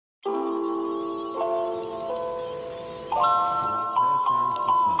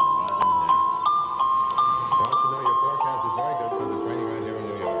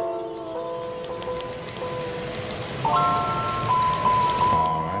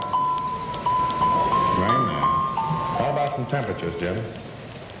temperatures, Jim.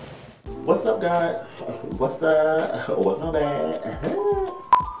 What's up, guys? What's up? Welcome back.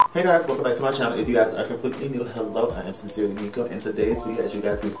 Hey guys, welcome back to my channel. If you guys are completely new, hello, I am sincerely Niko. In today's video, as you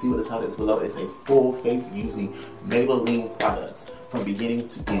guys can see what the title is below, is a full face using Maybelline products from beginning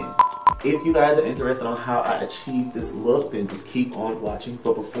to end. If you guys are interested on how I achieved this look, then just keep on watching.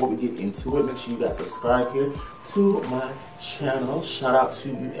 But before we get into it, make sure you guys subscribe here to my channel. Shout out to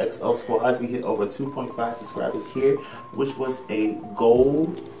you XO squads. We hit over 2.5 subscribers here, which was a goal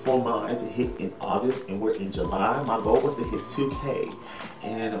for mine to hit in August, and we're in July. My goal was to hit 2K,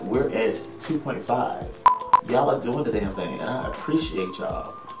 and we're at 2.5. Y'all are doing the damn thing, and I appreciate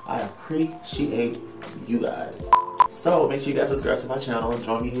y'all. I appreciate you guys. So make sure you guys subscribe to my channel,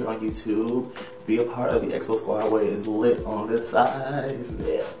 join me here on YouTube, be a part of the XO squad where it's lit on the sides.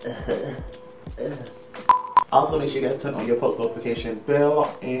 Also make sure you guys turn on your post notification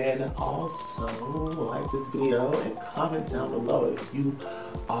bell, and also like this video and comment down below if you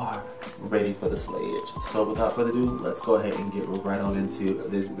are ready for the slayage. So without further ado, let's go ahead and get right on into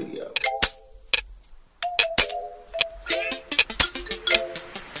this video.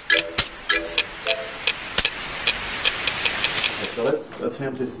 So let's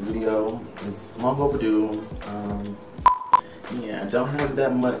attempt this video. It's long overdue. Yeah, I don't have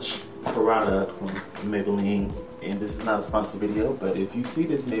that much product from Maybelline, and this is not a sponsored video, but if you see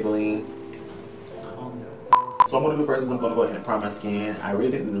this Maybelline, call me. So I'm going to do first is I'm going to go ahead and prime my skin. I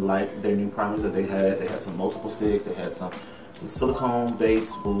really didn't like their new primers that they had. They had some multiple sticks, they had some silicone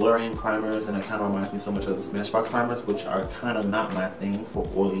based blurring primers, and it kind of reminds me so much of the Smashbox primers, which are kind of not my thing for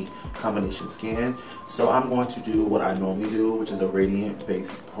oily combination skin. So I'm going to do what I normally do, which is a radiant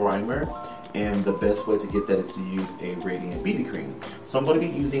based primer, and the best way to get that is to use a radiant BB cream. So I'm going to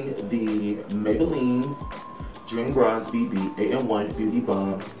be using the Maybelline Dream Bronze BB 8-in-1 Beauty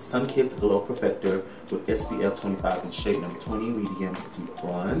Balm Sun Kissed Glow Perfector with SPF 25 in shade number 20 medium deep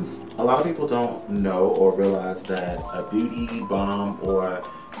bronze. A lot of people don't know or realize that a beauty balm or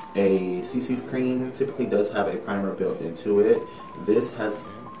a CC's cream typically does have a primer built into it. This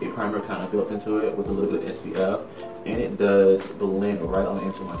has a primer kind of built into it with a little bit of SPF, and it does blend right on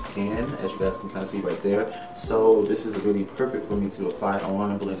into my skin, as you guys can kind of see right there. So this is really perfect for me to apply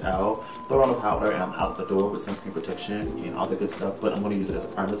on, blend out, throw on a powder, and I'm out the door with sunscreen protection and all the good stuff. But I'm going to use it as a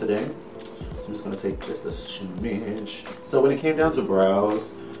primer today. So I'm just going to take just a smidge. So when it came down to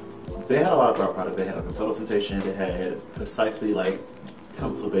brows, they had a lot of brow product. They had like a Total Temptation, they had precisely like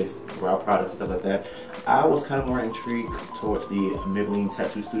pencil-based brow products, stuff like that. I was kind of more intrigued towards the Maybelline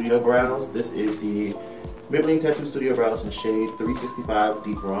Tattoo Studio brows. This is the Maybelline Tattoo Studio brows in shade 365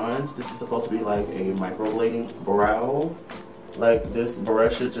 deep bronze. This is supposed to be like a microblading brow. Like, this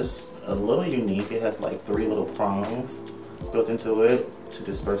brush is just a little unique. It has like 3 little prongs built into it to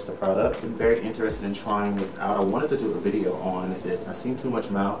disperse the product. I'm very interested in trying this out. I wanted to do a video on this. I seen Too Much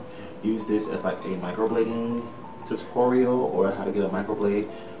Mouth use this as like a microblading tutorial, or how to get a microblade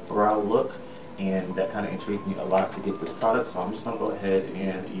brow look, and that kind of intrigued me a lot to get this product. So I'm just going to go ahead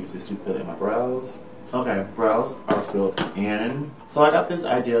and use this to fill in my brows. Okay, brows are filled in. So I got this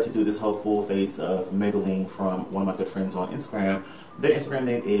idea to do this whole full face of Maybelline from one of my good friends on Instagram. Their Instagram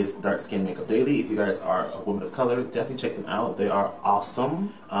name is Dark Skin Makeup Daily. If you guys are a woman of color, definitely check them out. They are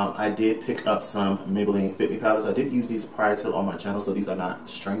awesome. I did pick up some Maybelline Fit Me powders. I did use these prior to on my channel, so these are not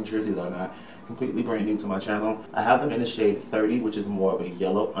strangers. These are not completely brand new to my channel. I have them in the shade 30, which is more of a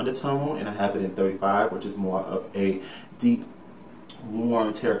yellow undertone, and I have it in 35, which is more of a deep,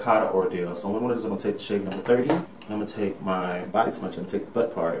 warm terracotta ordeal. So what I'm going to do is I'm going to take the shade number 30. I'm going to take my body smudge and take the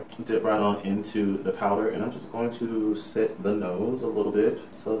butt part, dip right on into the powder, and I'm just going to set the nose a little bit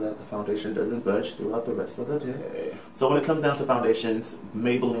so that the foundation doesn't budge throughout the rest of the day. So when it comes down to foundations,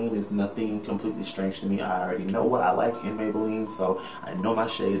 Maybelline is nothing completely strange to me. I already know what I like in Maybelline, so I know my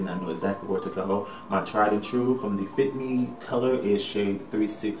shade and I know exactly where to go. My tried and true from the Fit Me color is shade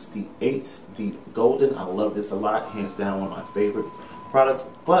 368 Deep Golden. I love this a lot, hands down one of my favorite products,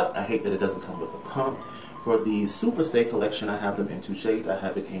 but I hate that it doesn't come with a pump. For the Super Stay collection, I have them in 2 shades. I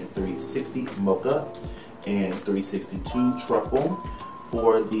have it in 360 Mocha and 362 Truffle.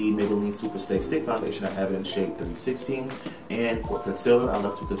 For the Maybelline Super Stay Stick Foundation, I have it in shade 360. And for concealer, I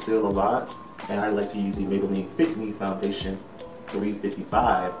love to conceal a lot, and I like to use the Maybelline Fit Me Foundation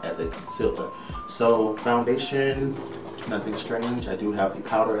 355 as a concealer. So foundation, nothing strange. I do have the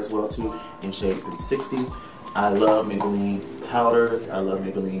powder as well too in shade 360. I love Maybelline powders. I love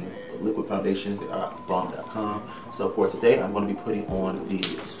Maybelline liquid foundations. They are bomb.com. So for today, I'm going to be putting on the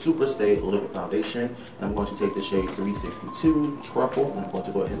Super Stay Liquid Foundation. And I'm going to take the shade 362 Truffle, and I'm going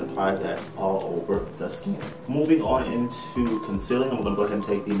to go ahead and apply that all over the skin. Moving on into concealing, I'm going to go ahead and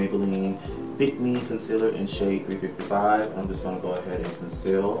take the Maybelline Fit Me Concealer in shade 355. I'm just going to go ahead and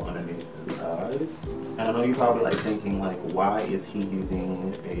conceal underneath the eyes. And I know you're probably like thinking, like, why is he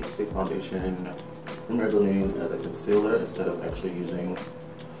using a stick foundation from Maybelline as a concealer instead of actually using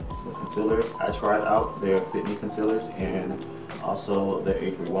the concealers? I tried out their Fit Me concealers and also the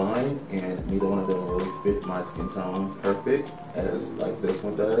Age Rewind, and neither one of them really fit my skin tone perfect as like this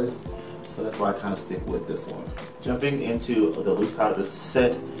one does. So that's why I kind of stick with this one. Jumping into the loose powder to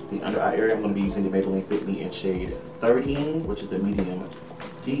set the under eye area, I'm going to be using the Maybelline Fit Me in shade 30, which is the medium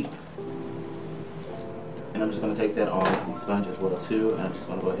deep. And I'm just going to take that on the sponge as well too, and I'm just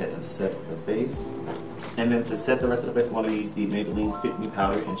going to go ahead and set the face. And then to set the rest of the face, I'm going to use the Maybelline Fit Me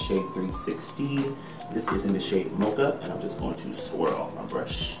powder in shade 360. This is in the shade Mocha, and I'm just going to swirl my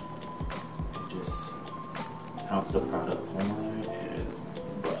brush. Just pounce the product on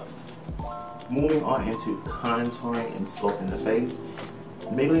and buff. Moving on into contouring and sculpting the face.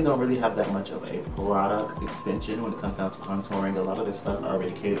 Maybelline don't really have that much of a product extension when it comes down to contouring. A lot of this stuff are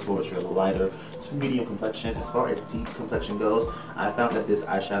already catered towards your lighter to medium complexion. As far as deep complexion goes, I found that this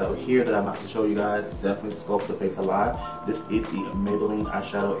eyeshadow here that I'm about to show you guys definitely sculpts the face a lot. This is the Maybelline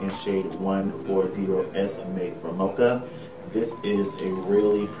eyeshadow in shade 140S made for Mocha. This is a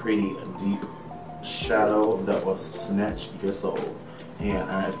really pretty deep shadow that will snatch your soul. And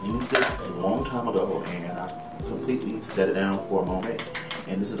I've used this a long time ago, and I've completely set it down for a moment.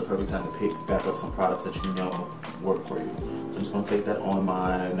 And this is the perfect time to pick back up some products that you know work for you. So I'm just going to take that on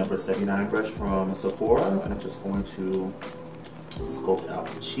my number 79 brush from Sephora, and I'm just going to sculpt out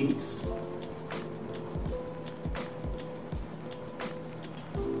the cheeks.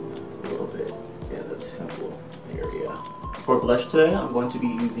 A little bit in the temple area. For blush today, I'm going to be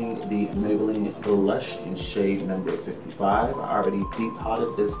using the Maybelline blush in shade number 55. I already deep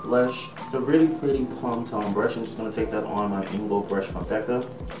potted this blush. It's a really pretty plum tone brush. I'm just going to take that on my Ingo brush from Becca,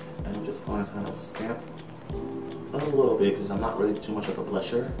 and I'm just going to kind of stamp a little bit because I'm not really too much of a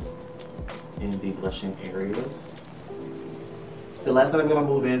blusher in the blushing areas. The last thing I'm going to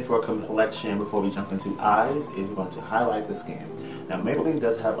move in for complexion before we jump into eyes is we're going to highlight the skin. Now Maybelline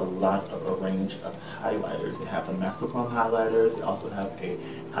does have a lot of a range of highlighters. They have the Master Chrome highlighters, they also have a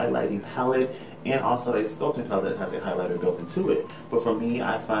highlighting palette, and also a sculpting palette that has a highlighter built into it. But for me,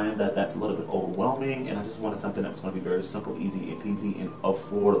 I find that that's a little bit overwhelming, and I just wanted something that was going to be very simple, easy, and peasy, and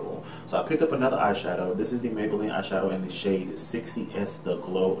affordable. So I picked up another eyeshadow. This is the Maybelline eyeshadow in the shade 60S, the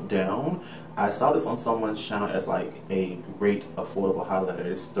Glow Down. I saw this on someone's channel as like a great affordable highlighter.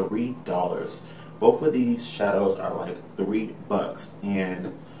 It's $3. Both of these shadows are like $3,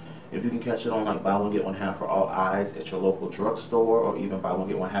 and if you can catch it on like buy one get one half for all eyes at your local drugstore, or even buy one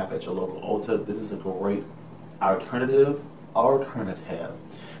get one half at your local Ulta, this is a great alternative.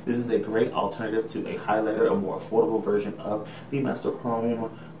 This is a great alternative to a highlighter, a more affordable version of the Master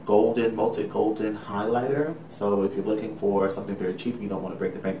Chrome Golden, Multi Golden highlighter. So if you're looking for something very cheap, you don't want to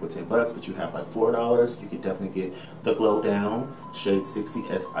break the bank with $10, but you have like $4, you can definitely get the Glow Down shade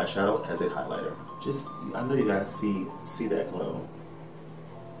 60S eyeshadow as a highlighter. Just, I know you guys see that glow.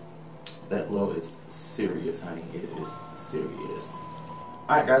 That glow is serious, honey. It is serious.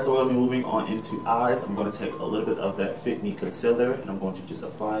 Alright guys, so we're going to be moving on into eyes. I'm going to take a little bit of that Fit Me concealer, and I'm going to just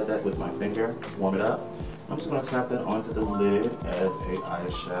apply that with my finger, warm it up. I'm just going to tap that onto the lid as a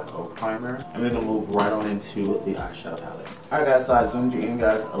eyeshadow primer, and then going to move right on into the eyeshadow palette. Alright guys, so I zoomed you in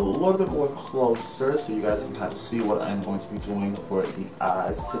guys a little bit more closer so you guys can kind of see what I'm going to be doing for the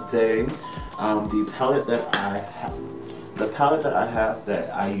eyes today. The palette that I have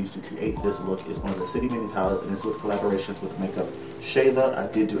that I use to create this look is one of the City Mini palettes, and it's with collaborations with MAKEUPSHAYLA. I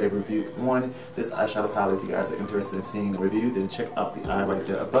did do a review on this eyeshadow palette. If you guys are interested in seeing the review, then check out the eye right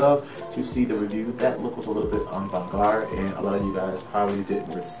there above to see the review. That look was a little bit avant-garde, and a lot of you guys probably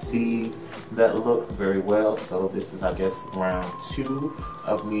didn't receive that look very well. So this is, I guess, round 2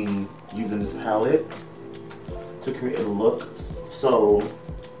 of me using this palette to create a look. So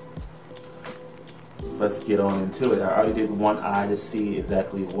let's get on into it. I already did one eye to see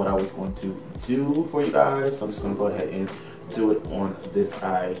exactly what I was going to do for you guys, so I'm just going to go ahead and do it on this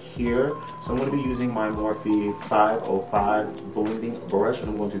eye here. So I'm going to be using my Morphe 505 blending brush, and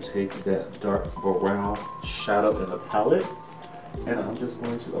I'm going to take that dark brown shadow in the palette, and I'm just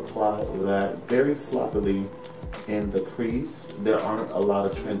going to apply that very sloppily in the crease. There aren't a lot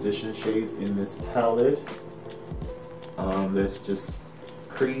of transition shades in this palette. There's just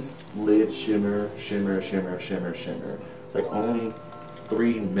crease, lid, shimmer, shimmer, shimmer, shimmer, shimmer. It's like only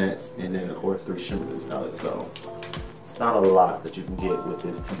 3 mattes and then of course 3 shimmers in this palette, so it's not a lot that you can get with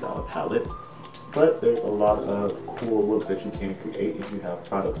this $10 palette. But there's a lot of cool looks that you can create if you have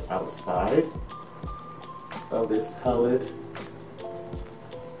products outside of this palette.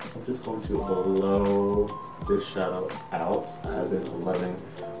 So I'm just going to blow this shadow out. I have been loving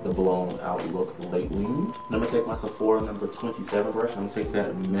the blown out look lately. And I'm going to take my Sephora number 27 brush. I'm going to take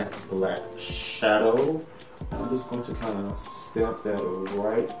that matte black shadow. I'm just going to kind of stamp that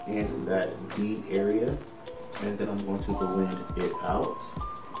right in that V area. And then I'm going to blend it out.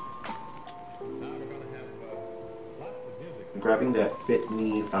 Grabbing that Fit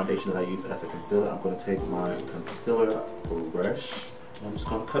Me foundation that I use as a concealer, I'm going to take my concealer brush and I'm just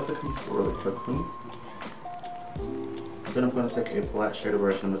going to cut the crease really quickly. And then I'm going to take a flat shader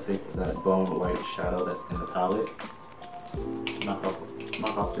brush and I'm going to take that bone white shadow that's in the palette,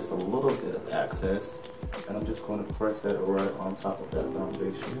 knock off just a little bit of excess, and I'm just going to press that right on top of that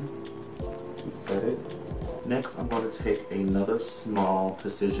foundation to set it. Next, I'm going to take another small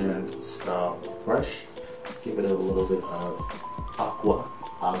precision style brush. Give it a little bit of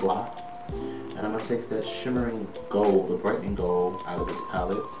agua, and I'm going to take that shimmering gold, the brightening gold, out of this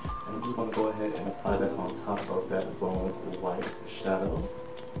palette, and I'm just going to go ahead and apply that on top of that bone white shadow.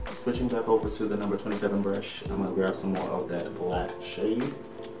 Switching back over to the number 27 brush, I'm going to grab some more of that black shade,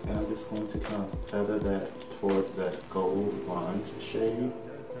 and I'm just going to kind of feather that towards that gold bronze shade.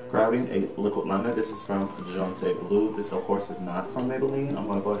 Grabbing a liquid liner, this is from Jonte Blue. This of course is not from Maybelline. I'm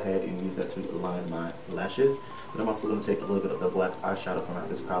going to go ahead and use that to line my lashes. But I'm also going to take a little bit of the black eyeshadow from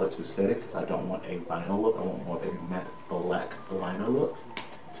this palette to set it because I don't want a vinyl look. I want more of a matte black liner look.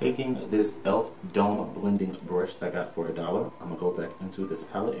 Taking this e.l.f. Dome blending brush that I got for $1, I'm going to go back into this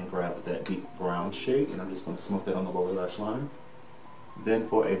palette and grab that deep brown shade, and I'm just going to smoke that on the lower lash line. Then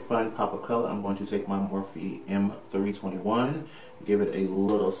for a fun pop of color, I'm going to take my Morphe M321, give it a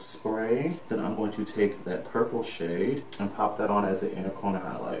little spray. Then I'm going to take that purple shade and pop that on as an inner corner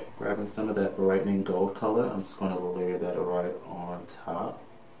highlight. Grabbing some of that brightening gold color, I'm just going to layer that right on top.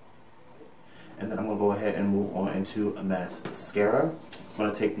 And then I'm going to go ahead and move on into a mascara. I'm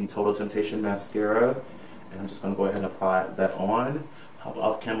going to take the Total Temptation mascara, and I'm just going to go ahead and apply that on. Hop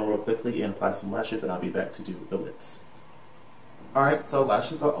off camera real quickly and apply some lashes, and I'll be back to do the lips. Alright, so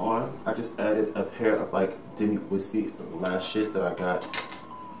lashes are on. I just added a pair of like demi-wispy lashes that I got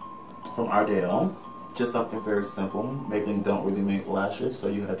from Ardell. Just something very simple. Maybelline don't really make lashes, so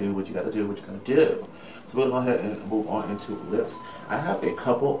you gotta do what you gotta do, what you gotta do. So we're gonna go ahead and move on into lips. I have a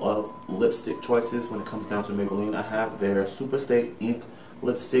couple of lipstick choices when it comes down to Maybelline. I have their Superstay Ink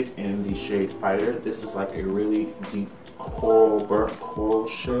lipstick in the shade Fighter. This is like a really deep coral, burnt coral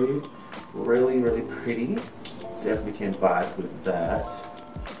shade. Really, really pretty. Definitely can vibe with that.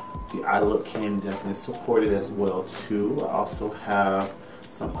 The eye look can definitely support it as well too. I also have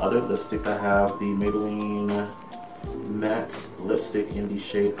some other lipsticks. I have the Maybelline matte lipstick in the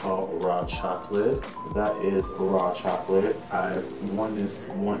shade called Raw Chocolate. That is Raw Chocolate. I've worn this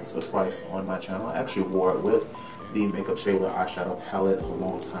once or twice on my channel. I actually wore it with the MAKEUPSHAYLA eyeshadow palette a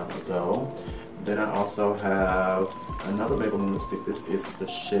long time ago. Then I also have another Maybelline lipstick. This is the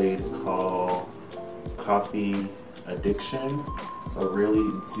shade called Coffee Addiction. It's a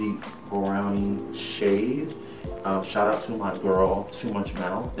really deep brownie shade. Shout out to my girl Too Much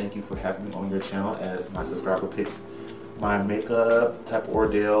Mouth. Thank you for having me on your channel as my subscriber picks my makeup type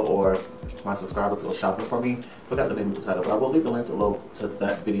ordeal, or my subscribers go shopping for me. Forgot the name of the title, but I will leave the link below to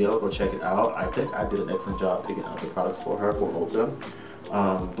that video. Go check it out. I think I did an excellent job picking out the products for her for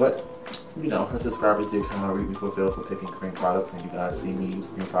Ulta. But you know, her subscribers did kind of read me fulfilled for picking cream products, and you guys see me use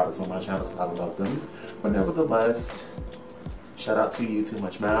cream products on my channel because I love them. But nevertheless, shout out to you, Too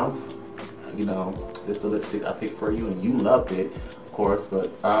Much Mouth. You know, this is the lipstick I picked for you, and you loved it, of course,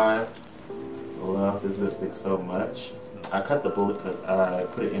 but I love this lipstick so much. I cut the bullet because I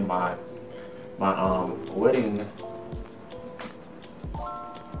put it in my wedding.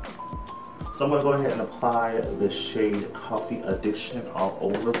 So I'm going to go ahead and apply the shade Coffee Addiction all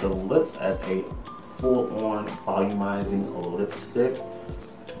over the lips as a full-on volumizing lipstick.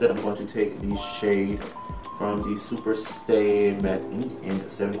 Then I'm going to take the shade from the Superstay Matte Ink in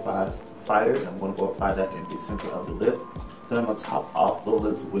 75 Fighter, and I'm going to go apply that in the center of the lip. Then I'm going to top off the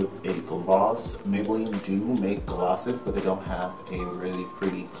lips with a gloss. Maybelline do make glosses, but they don't have a really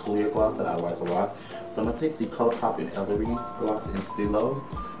pretty clear gloss that I like a lot. So I'm going to take the ColourPop and Ellery gloss in Stilo,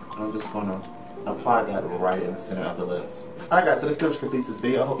 and I'm just going to apply that right in the center of the lips. Alright guys, so this pretty much completes this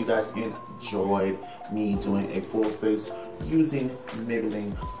video. I hope you guys enjoyed me doing a full face using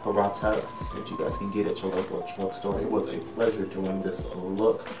Maybelline products that you guys can get at your local drugstore. It was a pleasure doing this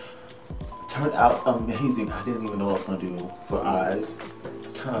look. Turned out amazing. I didn't even know what I was going to do for eyes.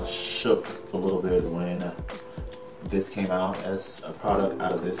 It's kind of shook a little bit when this came out as a product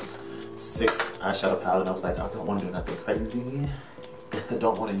out of this 6 eyeshadow palette. I was like, I don't want to do nothing crazy. I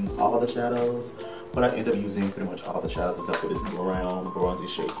don't want to use all the shadows, but I end up using pretty much all the shadows except for this brown bronzy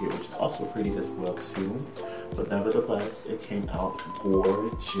shade here, which is also pretty as well too. But nevertheless, it came out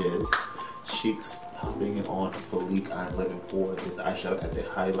gorgeous. Cheeks popping it on fleek. I'm living for this eyeshadow as a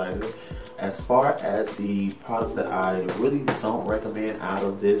highlighter. As far as the products that I really don't recommend out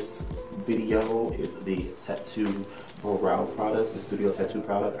of this video is the tattoo brow products, the studio tattoo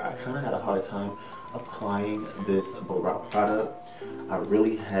product. I kind of had a hard time applying this brow product. I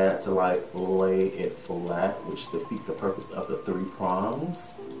really had to like lay it flat, which defeats the purpose of the 3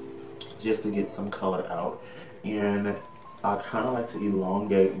 prongs, just to get some color out. And I kind of like to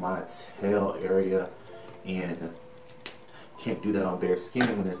elongate my tail area, and can't do that on bare skin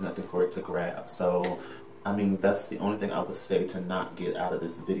when there's nothing for it to grab. So I mean, that's the only thing I would say to not get out of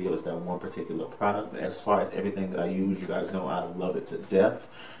this video is that one particular product. But as far as everything that I use, you guys know I love it to death.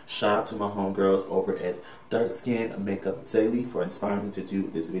 Shout out to my homegirls over at Dark Skin Makeup Daily for inspiring me to do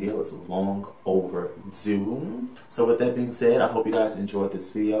this video. It's long overdue. So with that being said, I hope you guys enjoyed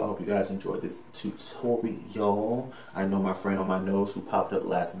this video. I hope you guys enjoyed this tutorial. I know my friend on my nose who popped up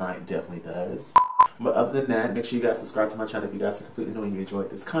last night definitely does. But other than that, make sure you guys subscribe to my channel if you guys are completely new and you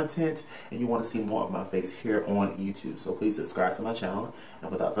enjoyed this content and you want to see more of my face here on YouTube. So please subscribe to my channel. And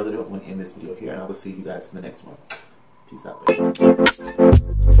without further ado, I'm going to end this video here, and I will see you guys in the next one. Peace out,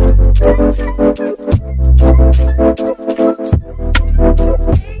 baby.